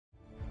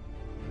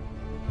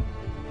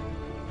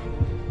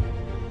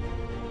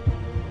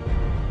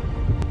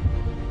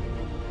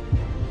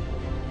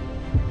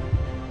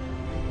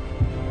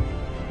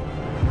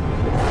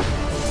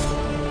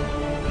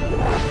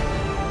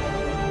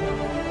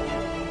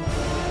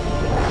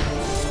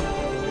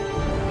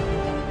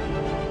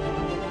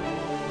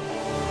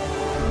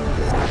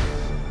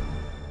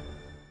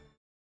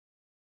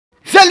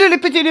les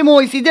petits démons,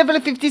 ici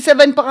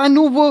devrez pour un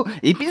nouveau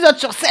épisode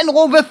sur Sainst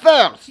the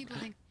First.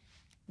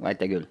 Ouais,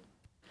 ta gueule.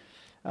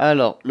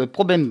 Alors, le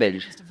problème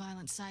belge.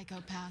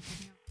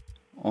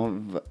 On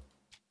va...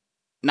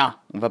 Non,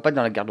 on va pas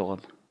dans la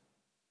garde-robe.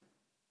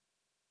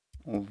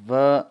 On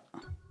va...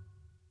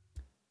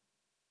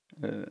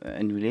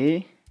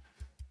 annuler.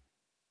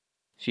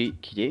 Si,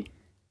 quitter.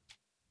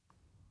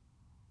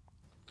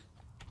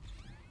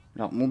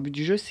 Alors, mon but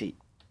du jeu, c'est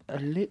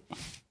aller...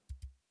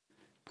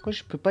 Pourquoi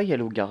je peux pas y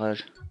aller au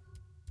garage?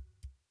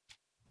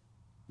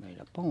 Bah, il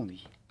a pas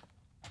envie.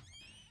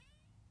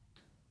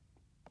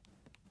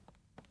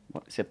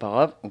 Bon, c'est pas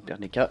grave, on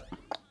perd des cas.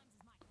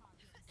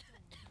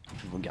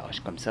 Je vais au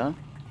garage comme ça.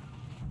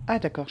 Ah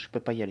d'accord, je peux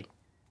pas y aller.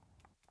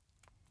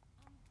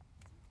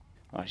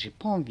 Alors, j'ai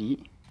pas envie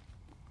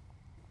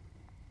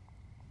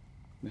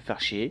de me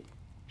faire chier.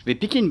 Je vais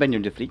piquer une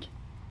bagnole de flic.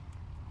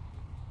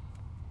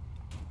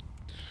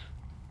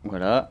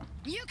 Voilà.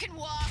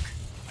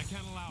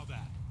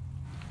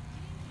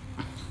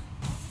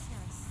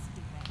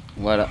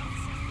 Voilà.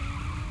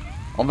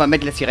 On va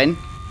mettre la sirène,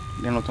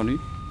 bien entendu.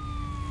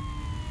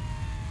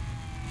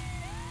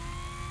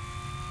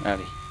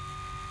 Allez.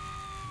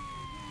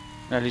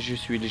 Allez, je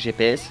suis le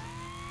GPS.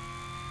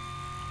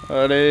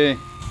 Allez.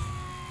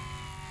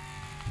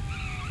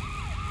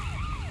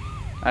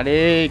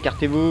 Allez,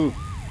 écartez-vous.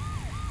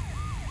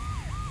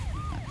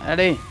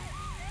 Allez.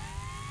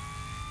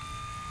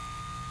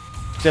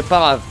 C'est pas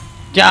grave.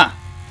 Tiens.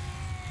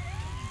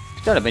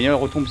 Putain, la bagnole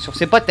retombe sur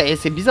ses pattes.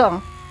 C'est bizarre,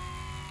 hein.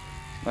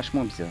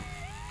 Vachement bizarre.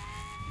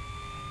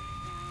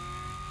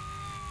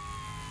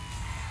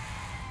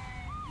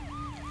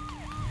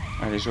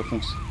 Allez, je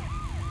fonce.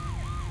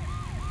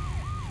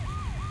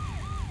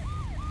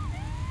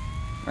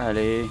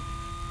 Allez.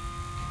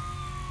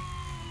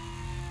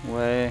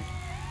 Ouais.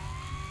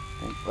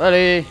 Bon,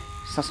 allez.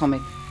 500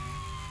 mètres.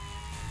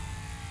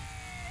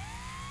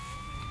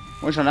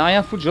 Moi, j'en ai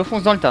rien à foutre. Je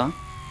fonce dans le tas. Hein.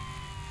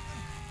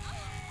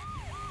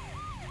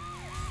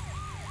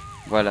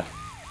 Voilà.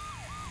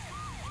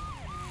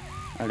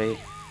 Allez.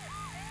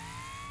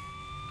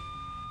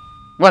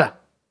 Voilà.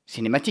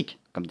 Cinématique,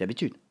 comme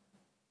d'habitude.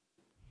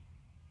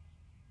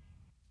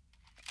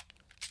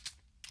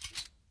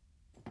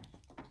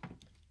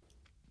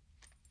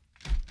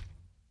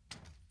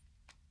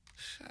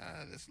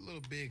 That's a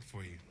little big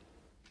for you.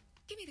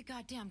 Give me the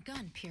goddamn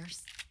gun,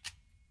 Pierce.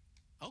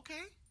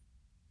 Okay.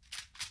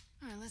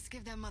 All right, let's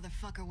give that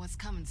motherfucker what's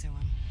coming to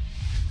him.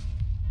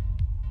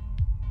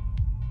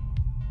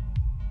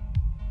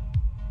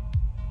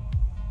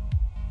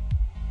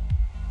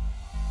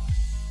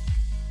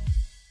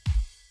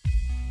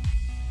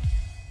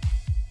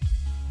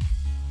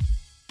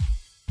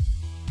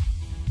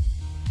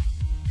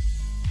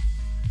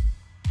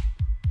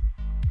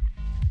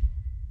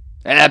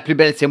 La plus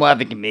belle, c'est moi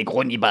avec mes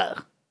gros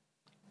nibards.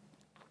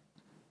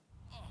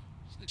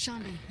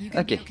 Shandi, you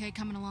gonna be okay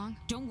coming along?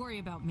 Don't worry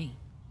about me.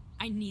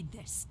 I need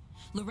this.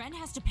 Loren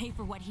has to pay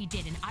for what he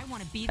did, and I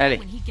want to be there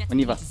when he gets what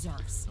he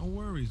deserves. No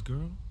worries,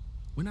 girl.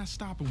 We're not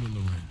stopping with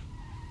Loren.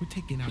 We're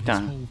taking out his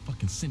whole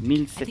fucking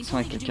syndicate. 1700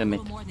 et quelques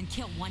mètres.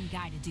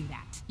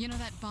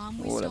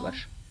 Oh la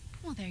vache.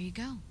 Well, there you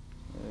go.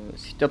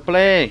 S'il te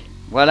plaît.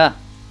 Voilà.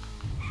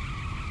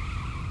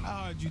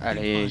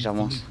 Allez,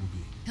 j'avance.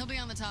 He'll be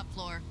on the top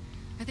floor.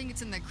 I think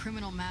it's in the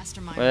criminal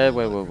mastermind. Ouais,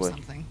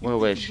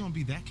 je suis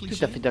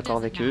tout à fait d'accord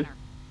avec eux.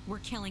 We're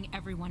killing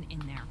everyone in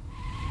there.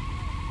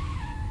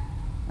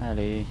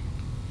 Allez.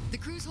 The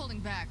crew's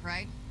holding back,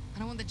 right? I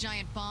don't want the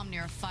giant bomb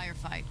near a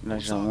firefight. Là,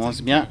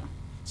 j'avance bien.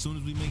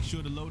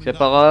 C'est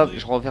pas grave,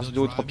 je renverse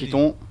 2 ou 3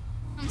 pitons.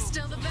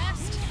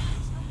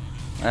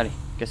 Allez,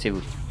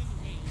 cassez-vous.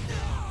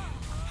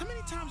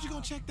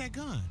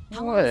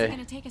 Ouais.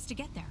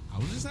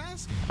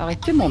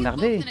 Arrêtez de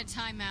m'emmerder.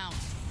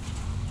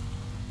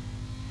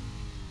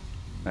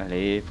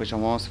 Allez, faut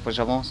que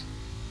j'avance,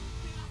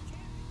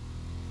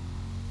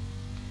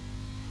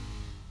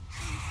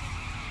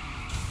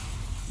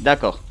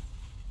 D'accord.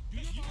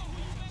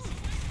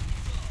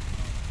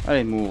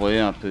 Allez, mourrez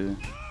un peu.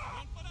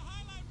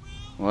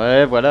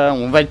 Ouais, voilà,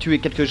 on va tuer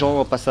quelques gens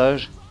au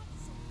passage.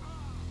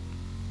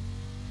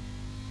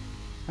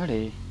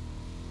 Allez.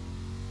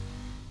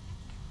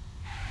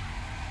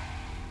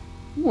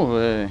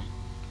 Ouais.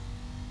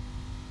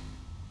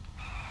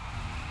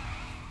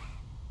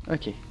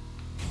 Ok.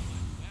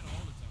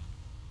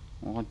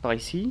 On rentre par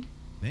ici.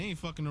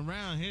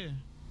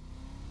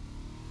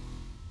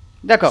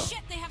 D'accord.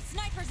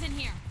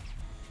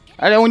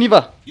 Allez, on y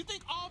va.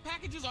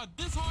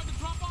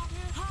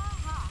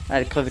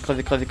 Allez, crevez.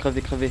 Crevez.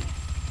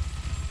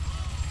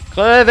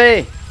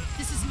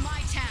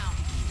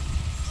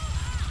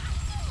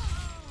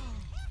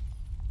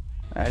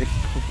 Allez,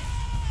 crevez.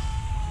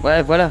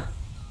 Ouais, voilà.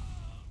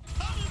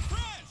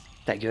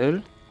 Ta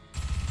gueule.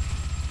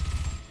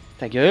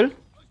 Elles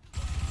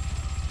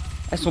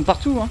sont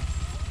partout, hein.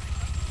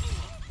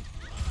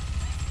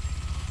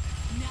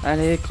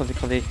 Allez,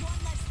 crevez.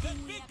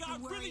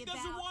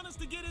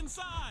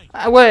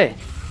 Ah ouais.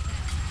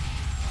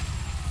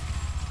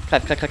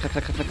 Crève.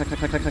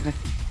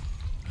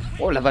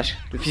 Oh la vache,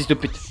 le fils de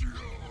pute.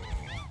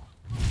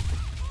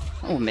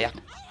 Oh merde.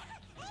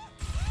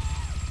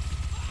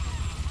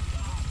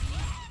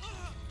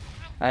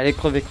 Allez,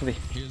 crevez, crevez.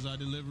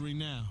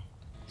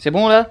 C'est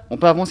bon là? On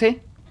peut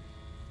avancer?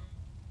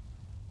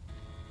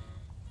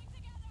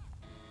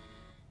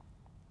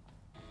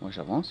 Moi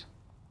j'avance.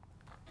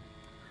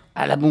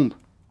 Ah la bombe.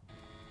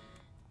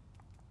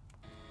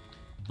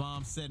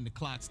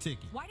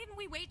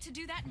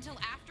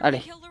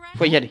 Allez,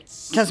 faut y aller.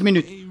 15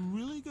 minutes.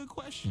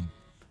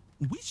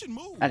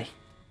 Allez.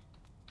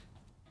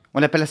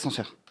 On appelle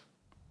l'ascenseur.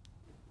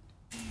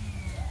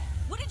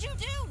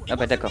 Ah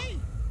bah d'accord.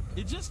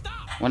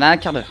 On a un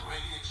quart d'heure.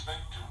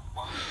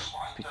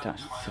 Putain,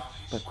 c'est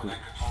pas cool.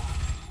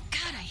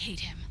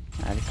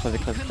 Allez, crevez,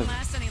 crevez, crevez.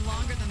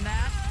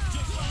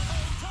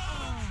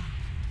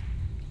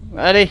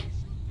 Allez.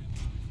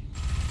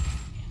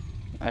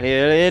 Allez,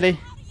 allez, allez.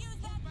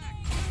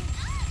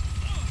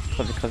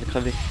 Crevez, crevez,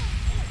 crevez.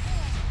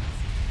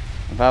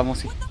 On va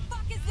avancer.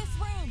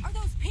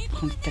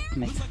 34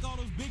 mètres.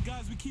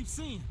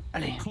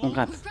 Allez, on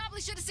grimpe.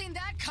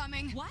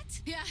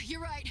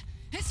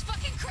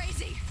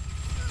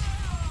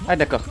 Ah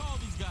d'accord.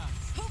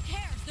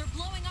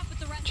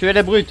 Tu es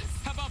la brute.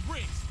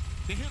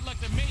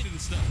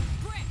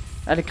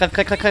 Allez, crève,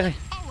 crève, crève, crève.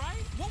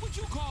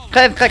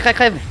 Crève, crève, crève,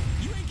 crève.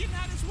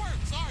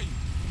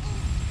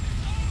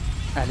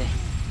 Allez.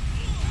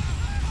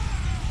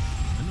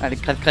 Allez,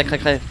 crève, crève, crève,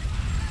 crève.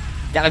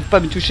 T'arrives pas à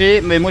me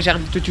toucher, mais moi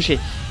j'arrive à te toucher.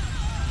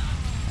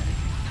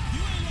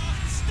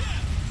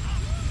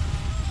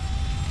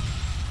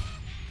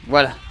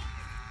 Voilà.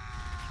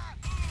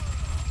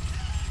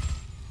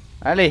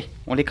 Allez,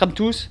 on les crame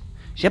tous.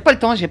 J'ai pas le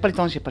temps, j'ai pas le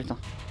temps, j'ai pas le temps.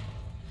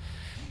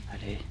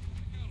 Allez.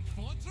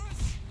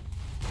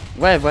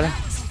 Ouais, voilà.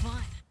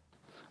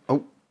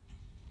 Oh.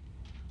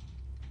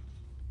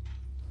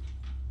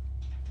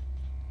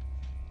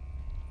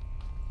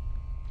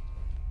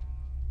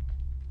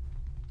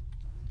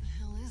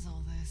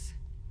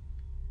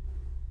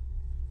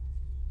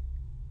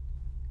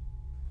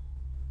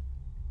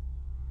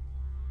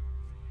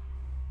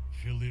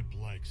 Philip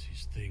likes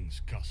his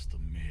things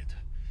custom made.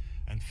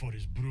 And for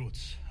his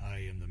brutes, I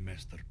am the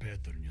master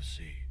pattern, you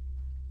see.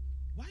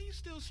 Why are you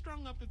still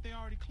strung up if they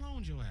already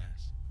cloned your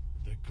ass?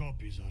 The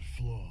copies are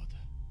flawed.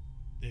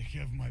 They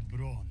have my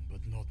brawn,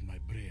 but not my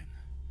brain.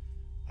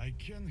 I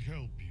can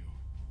help you.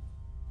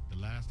 The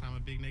last time a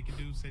big naked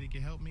dude said he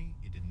could help me,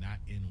 it did not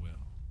end well.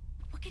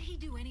 What could he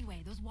do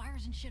anyway? Those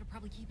wires and shit are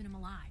probably keeping him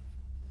alive.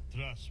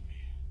 Trust me,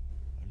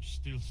 I'm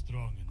still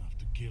strong enough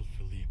to kill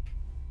Philippe.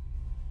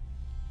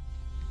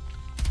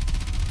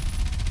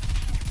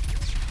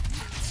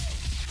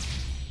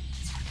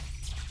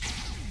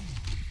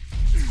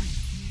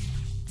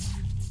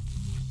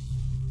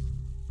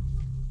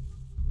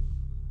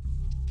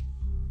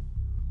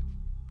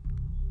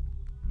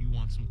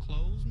 Some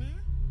clothes, man?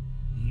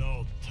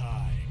 No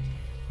time.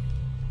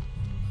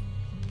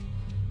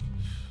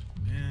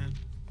 Man,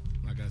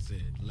 like I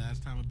said,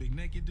 last time a big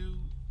naked dude.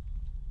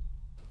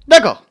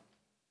 D'accord.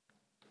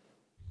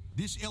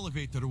 This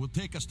elevator will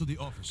take us to the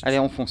office. Allez,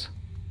 on fonce.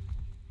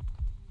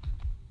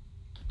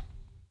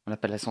 On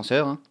appelle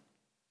l'ascenseur, hein.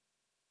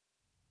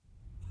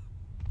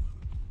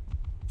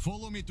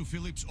 Follow me to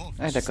Philip's office.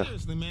 Ah d'accord.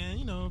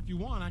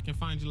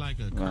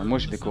 Voilà, moi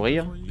je vais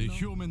courir. The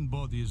human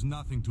body is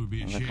nothing to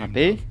be On va ashamed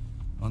grimper. of,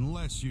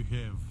 unless you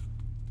have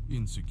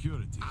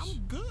insecurities.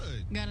 I'm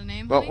good. Got a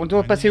name? Bon, on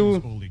doit passer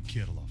où?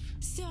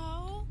 So,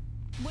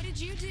 what did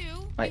you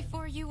do Ouais.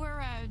 before you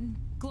were a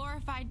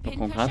glorified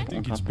Donc on grimpe,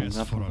 on grimpe, on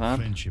grimpe, on grimpe.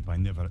 Friendship, I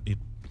never.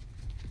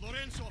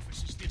 Lorenz's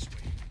office is this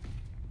way.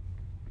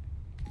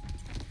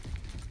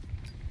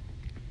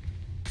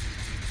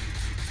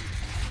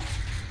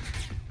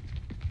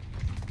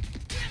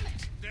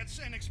 That's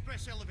an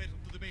express elevator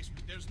to the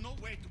basement. There's no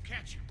way to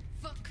catch him.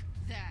 Fuck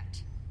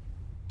that.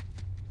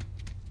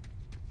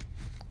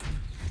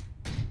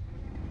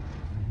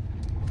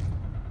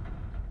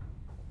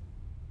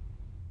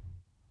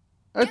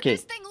 Ok. Get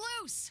this thing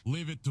loose.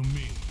 Leave it to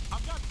me.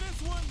 I've got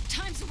this one.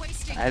 Time's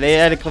wasting. Allez,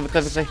 allez, crève,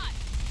 crève, crève.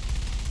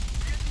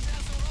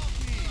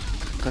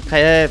 Crève,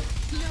 crève.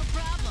 No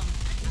problem.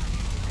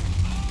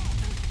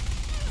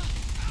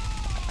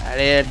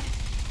 Allez, allez.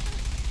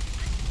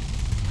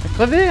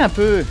 Crevez un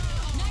peu.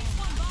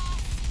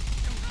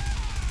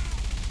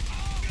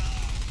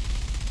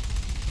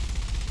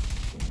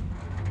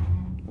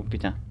 Oh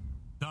putain.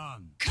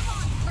 Done. Come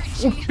on,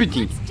 Frenchie. Oh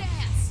putain. Let's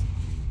dance.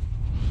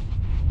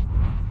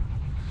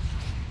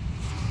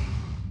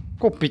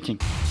 Oh putain.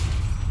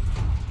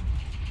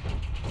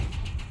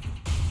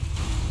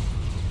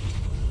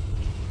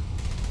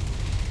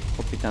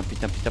 Oh putain,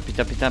 putain, putain,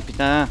 putain, putain,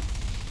 putain.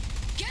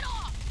 Get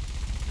off.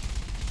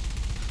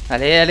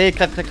 Allez, allez,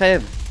 crève, crève,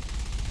 crève.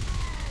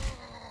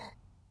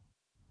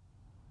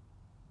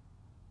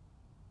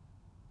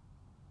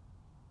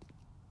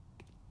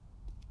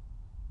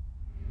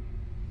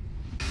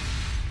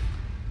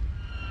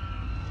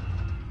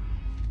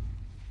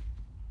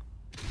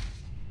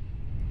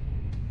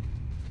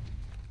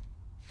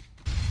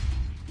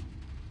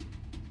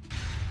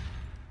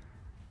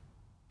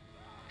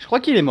 Je crois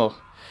qu'il est mort.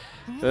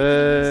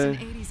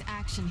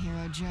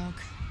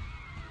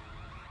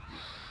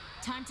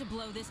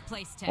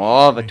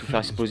 Oh, va tout faire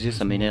exploser,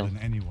 ça m'énerve.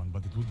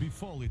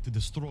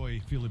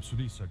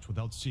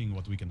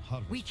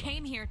 We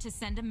came here to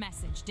send a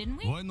message, didn't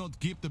we? Why not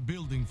keep the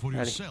building for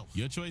yourself?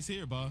 Your choice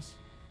here, boss.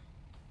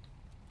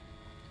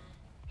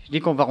 Je dis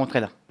qu'on va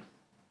rentrer là.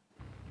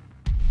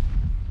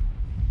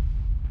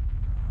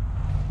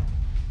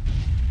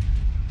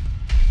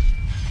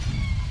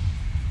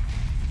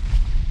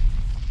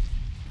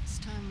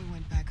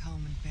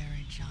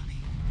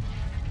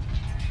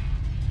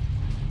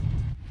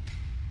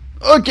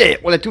 Ok,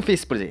 on a tout fait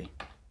exploser.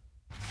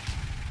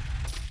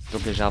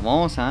 Donc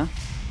j'avance, hein.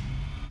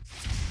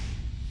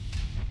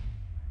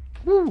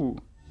 Ouh.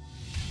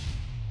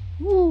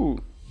 Ouh.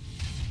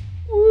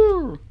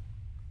 Ouh.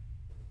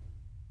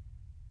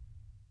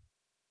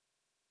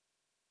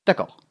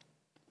 D'accord.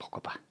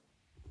 Pourquoi pas.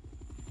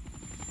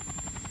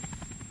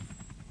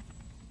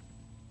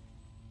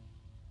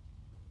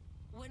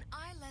 When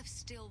I left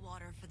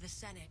Stillwater for the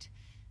Senate,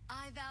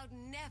 I vowed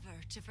never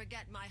to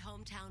forget my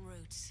hometown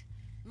roots.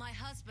 My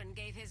husband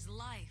gave his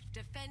life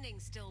defending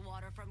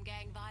Stillwater from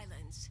gang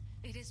violence.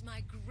 It is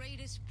my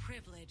greatest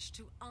privilege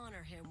to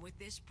honor him with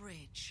this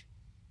bridge.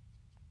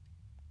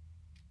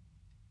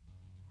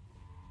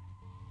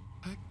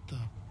 What the?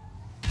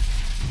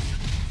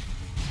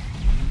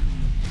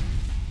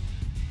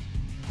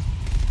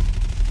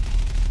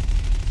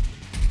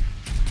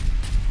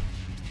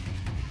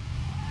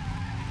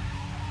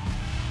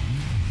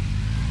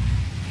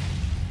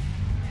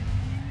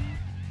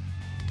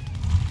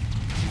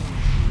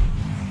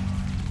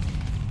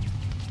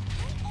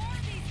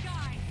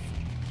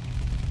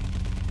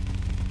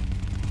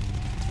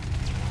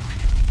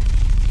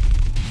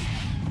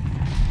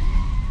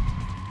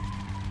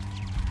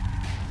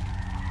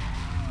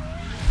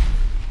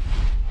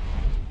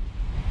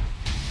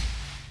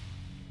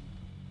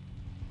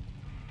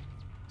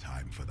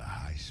 For the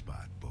high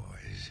spot,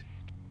 boys.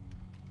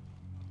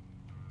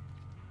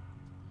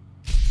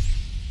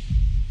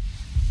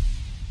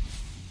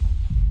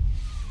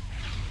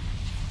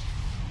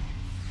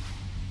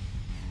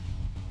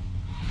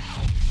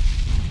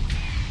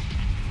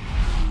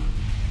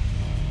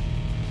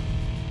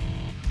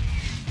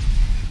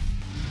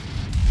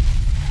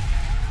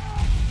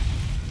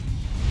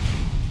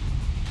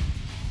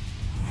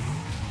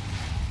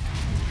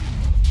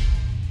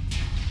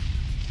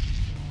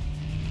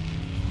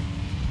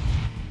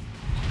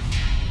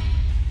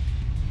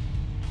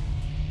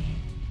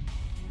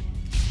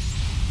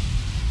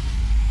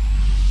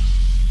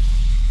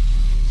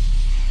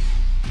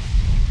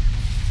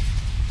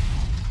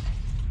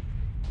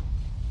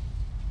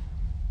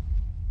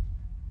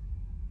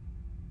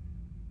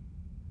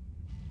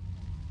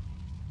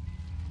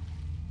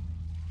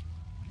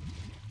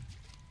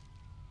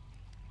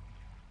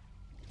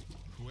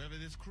 Whoever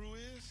this crew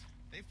is,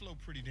 they flow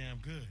pretty damn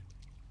good.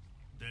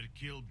 They're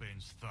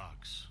Kilbane's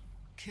thugs.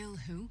 Kill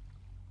who?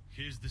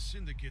 He's the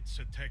Syndicate's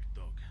attack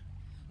dog.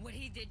 What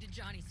he did to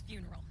Johnny's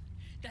funeral.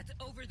 That's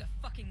over the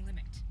fucking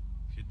limit.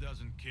 He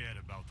doesn't care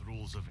about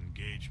rules of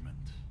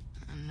engagement.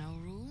 No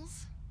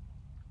rules?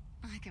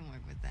 I can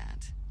work with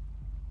that.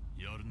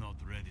 You're not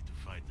ready to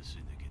fight the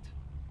Syndicate.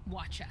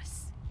 Watch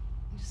us.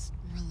 Just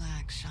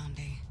relax,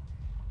 Shandy.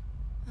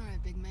 All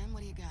right, big man,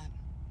 what do you got?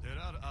 There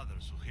are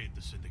others who hate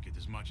the Syndicate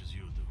as much as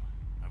you do.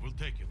 I will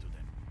take you to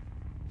them.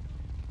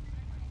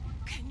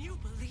 Can you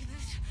believe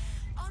this?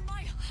 On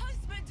my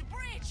husband's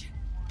bridge!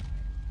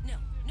 No,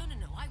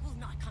 I will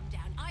not come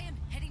down. I am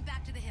heading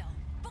back to the hill.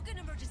 Book an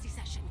emergency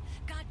session.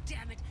 God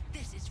damn it,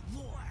 this is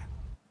war.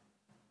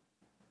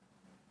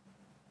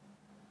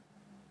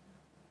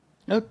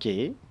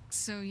 Ok.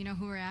 So, you know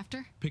who we're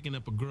after? Picking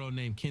up a girl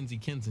named Kenzie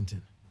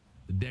Kensington.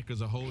 The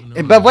Deckers are holding her.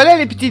 Et bah voilà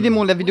les petits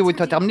démons, la vidéo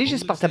est terminée,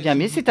 j'espère que t'as bien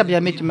aimé. Si t'as bien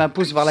aimé, tu mets un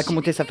pouce vers la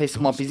commenter, ça fait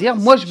extrêmement plaisir.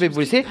 Moi je vais vous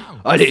laisser.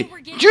 Allez,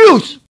 tchuss!